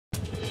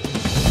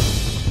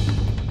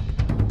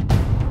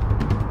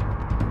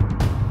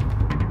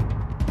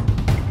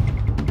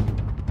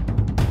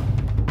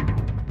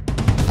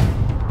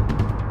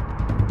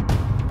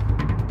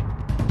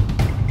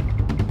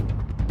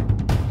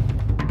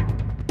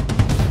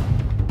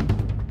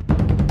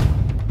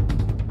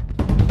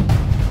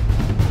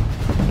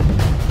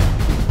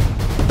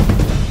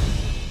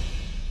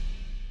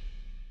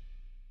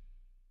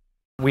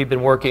we've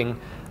been working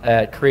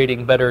at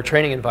creating better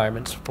training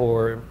environments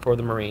for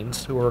the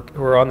Marines who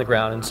are on the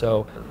ground, and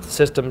so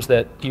systems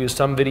that use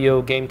some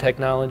video game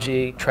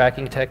technology,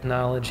 tracking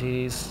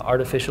technologies,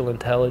 artificial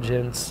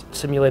intelligence,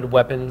 simulated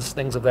weapons,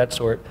 things of that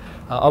sort,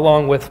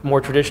 along with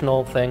more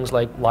traditional things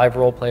like live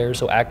role players,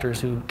 so actors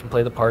who can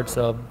play the parts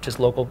of just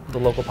the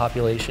local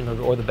population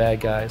or the bad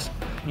guys,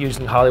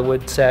 using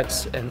Hollywood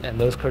sets and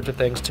those kinds of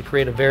things to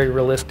create a very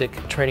realistic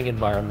training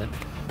environment,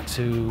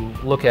 to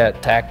look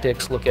at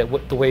tactics, look at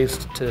the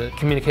ways to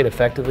communicate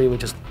effectively with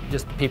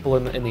just people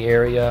in the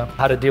area,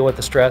 how to deal with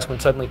the stress when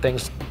suddenly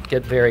things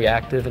get very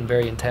active and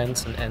very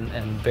intense and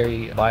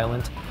very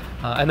violent,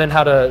 and then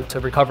how to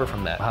recover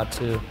from that, how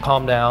to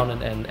calm down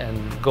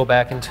and go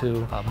back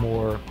into a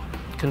more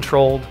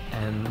controlled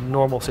and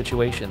normal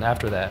situation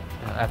after that,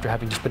 after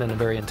having just been in a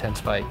very intense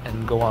fight,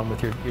 and go on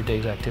with your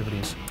day's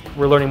activities.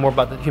 We're learning more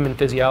about the human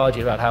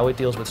physiology, about how it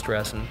deals with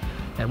stress and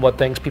what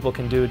things people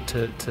can do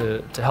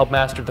to help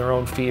master their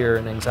own fear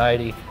and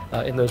anxiety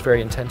in those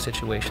very intense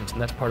situations, and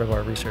that's part of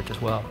our research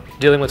as well.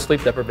 Dealing with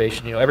sleep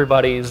deprivation,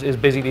 everybody is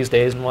busy these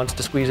days and wants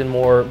to squeeze in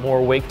more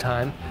wake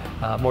time,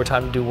 more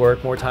time to do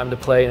work, more time to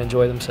play and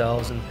enjoy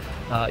themselves, and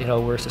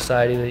we're a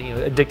society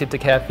that addicted to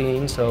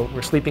caffeine, so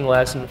we're sleeping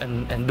less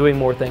and doing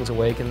more things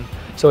awake, and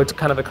so it's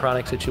kind of a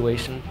chronic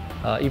situation.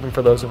 Even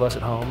for those of us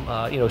at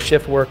home,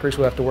 shift workers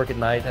who have to work at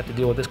night have to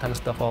deal with this kind of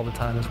stuff all the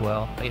time as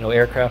well.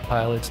 Aircraft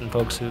pilots and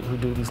folks who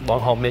do these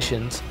long-haul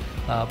missions,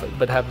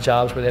 but have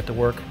jobs where they have to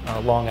work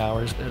long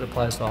hours. It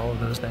applies to all of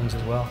those things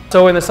as well.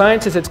 So in the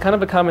sciences, it's kind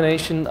of a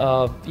combination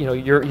of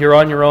you're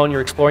on your own,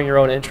 you're exploring your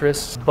own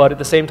interests, but at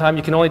the same time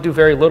you can only do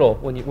very little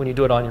when you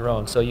do it on your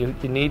own. So you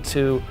need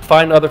to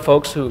find other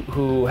folks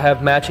who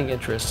have matching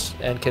interests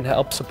and can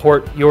help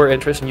support your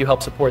interests, and you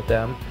help support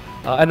them.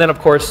 And then, of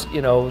course,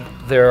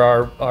 there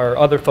are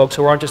other folks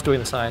who aren't just doing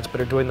the science,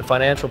 but are doing the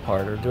financial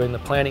part or doing the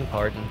planning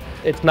part. And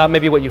it's not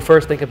maybe what you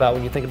first think about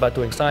when you think about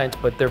doing science,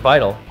 but they're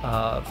vital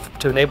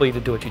to enable you to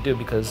do what you do,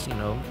 because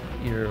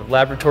your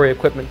laboratory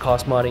equipment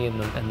costs money,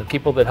 and the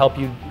people that help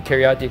you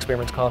carry out the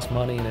experiments cost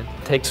money, and it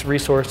takes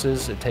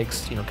resources, it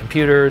takes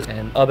computers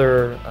and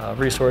other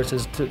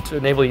resources to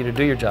enable you to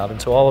do your job, and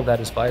so all of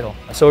that is vital.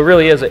 So it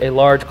really is a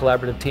large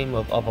collaborative team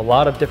of a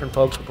lot of different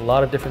folks with a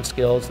lot of different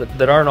skills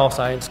that aren't all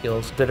science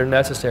skills, that are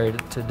necessary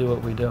to do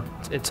what we do.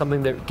 It's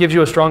something that gives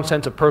you a strong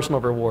sense of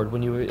personal reward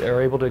when you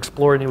are able to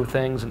explore new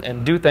things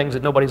and do things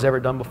that nobody's ever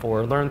done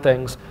before, or learn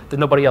things that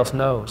nobody else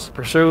knows.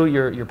 Pursue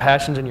your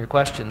passions and your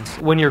questions.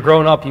 When you're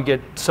grown up, you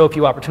get so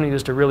few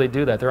opportunities to really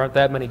do that. There aren't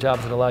that many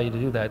jobs that allow you to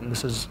do that, and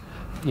this is,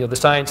 the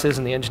sciences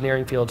and the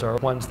engineering fields are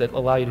ones that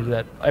allow you to do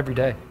that every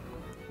day.